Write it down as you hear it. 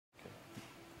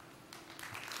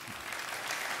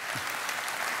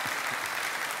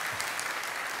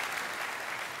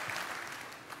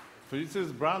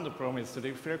Fujitsu's brand promise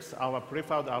reflects our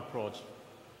preferred approach.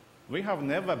 We have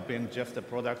never been just a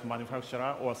product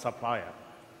manufacturer or supplier.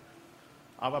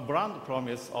 Our brand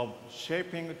promise of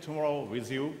shaping tomorrow with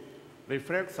you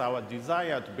reflects our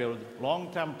desire to build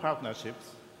long-term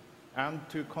partnerships and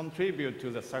to contribute to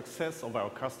the success of our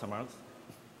customers.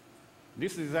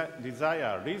 This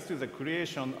desire leads to the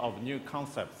creation of new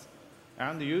concepts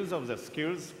and the use of the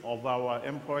skills of our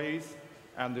employees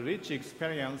and the rich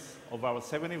experience of our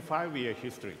 75-year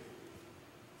history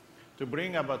to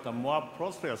bring about a more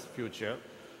prosperous future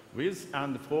with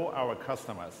and for our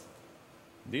customers.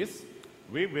 This,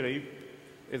 we believe,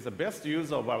 is the best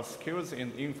use of our skills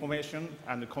in information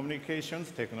and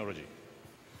communications technology.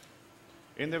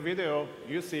 In the video,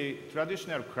 you see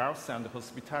traditional crafts and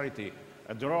hospitality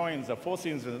drawing the four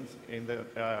seasons in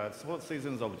the 4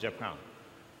 seasons of Japan.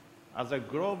 As a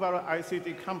global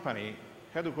ICT company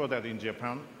headquartered in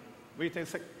Japan, we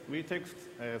take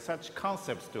such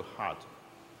concepts to heart.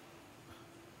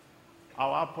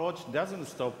 Our approach doesn't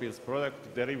stop with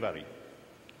product delivery.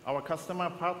 Our customer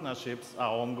partnerships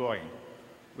are ongoing.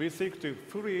 We seek to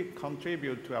fully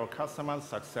contribute to our customers'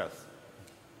 success.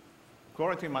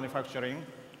 Quality manufacturing,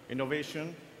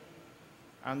 innovation,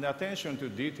 and attention to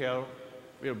detail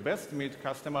will best meet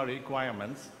customer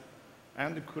requirements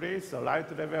and create the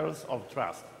right levels of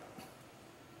trust.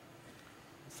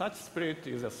 Such spirit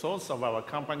is a source of our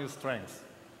company's strength,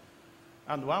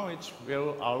 and one which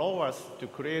will allow us to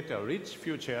create a rich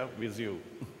future with you.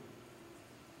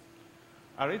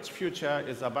 A rich future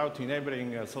is about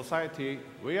enabling a society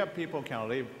where people can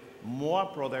live more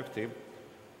productive,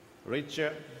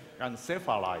 richer, and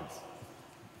safer lives,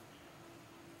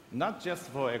 not just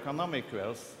for economic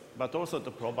wealth, but also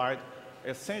to provide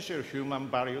essential human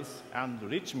values and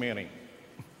rich meaning.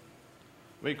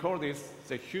 We call this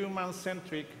the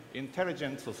Human-Centric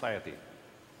Intelligent Society,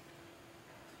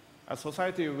 a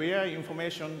society where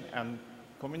information and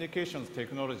communications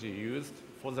technology used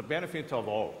for the benefit of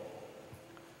all.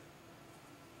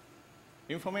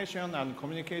 Information and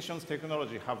communications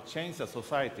technology have changed the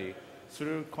society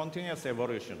through continuous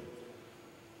evolution.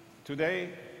 Today,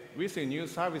 we see new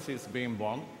services being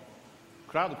born: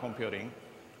 cloud computing,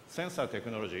 sensor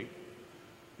technology,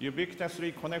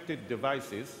 ubiquitously connected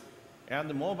devices,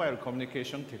 and mobile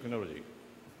communication technology.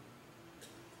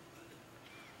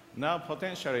 Now,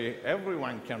 potentially,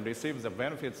 everyone can receive the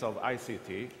benefits of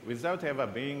ICT without ever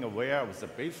being aware of the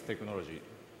base technology.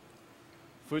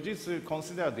 Fujitsu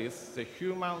considers this the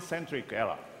human-centric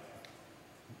era.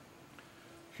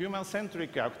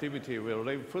 Human-centric activity will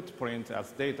leave footprint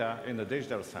as data in the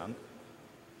digital sand.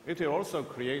 It will also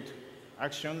create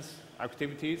actions,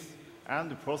 activities,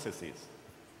 and processes.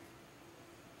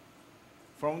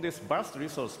 From this vast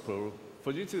resource pool,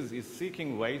 Fujitsu is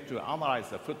seeking ways to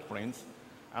analyze the footprints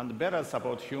and better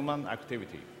support human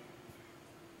activity.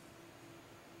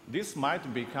 This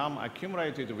might become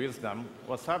accumulated wisdom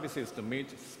or services to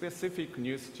meet specific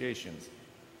new situations.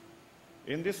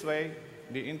 In this way,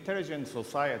 the intelligent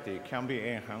society can be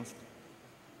enhanced,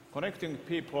 connecting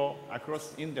people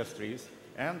across industries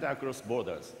and across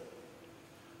borders.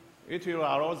 It will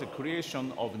allow the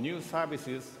creation of new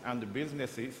services and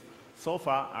businesses so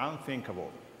far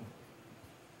unthinkable.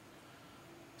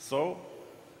 So,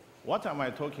 what am I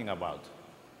talking about?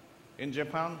 In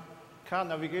Japan, car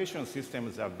navigation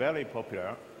systems are very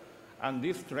popular, and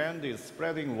this trend is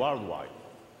spreading worldwide.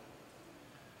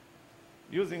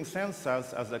 Using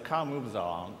sensors as the car moves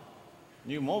around,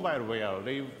 new mobile will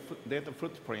leave data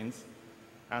footprints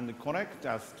and connect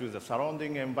us to the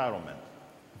surrounding environment.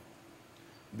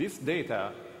 This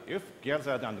data, if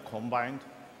gathered and combined,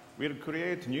 will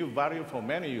create new value for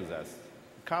many users,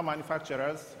 car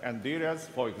manufacturers and dealers,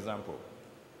 for example.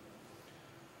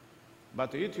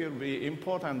 But it will be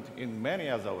important in many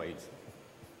other ways.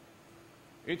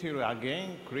 It will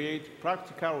again create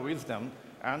practical wisdom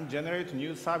and generate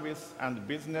new service and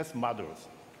business models.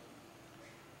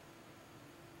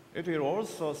 It will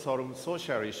also solve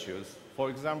social issues, for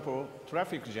example,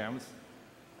 traffic jams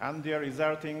and their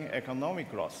resulting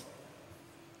economic loss.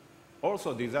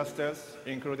 Also disasters,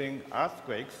 including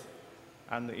earthquakes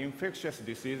and infectious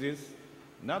diseases,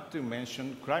 not to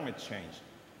mention climate change.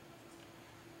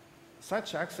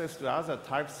 Such access to other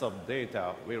types of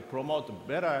data will promote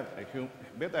better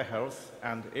health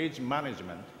and age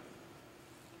management,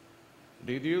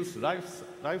 reduce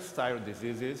lifestyle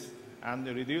diseases, and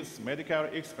reduce medical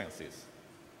expenses.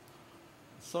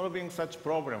 Solving such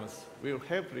problems will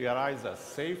help realize a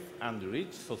safe and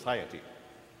rich society.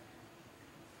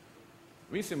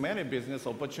 We see many business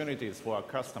opportunities for our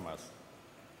customers.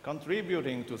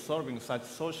 Contributing to solving such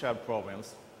social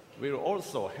problems will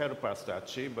also help us to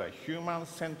achieve a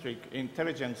human-centric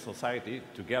intelligent society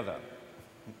together.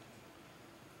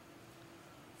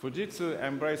 Fujitsu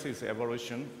embraces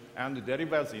evolution and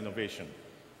delivers innovation.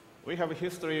 We have a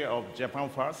history of Japan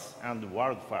first and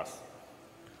world first,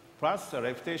 plus a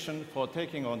reputation for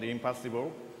taking on the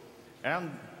impossible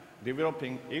and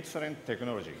developing excellent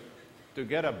technology. To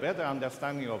get a better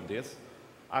understanding of this,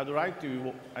 I'd like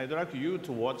you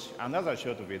to watch another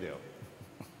short video.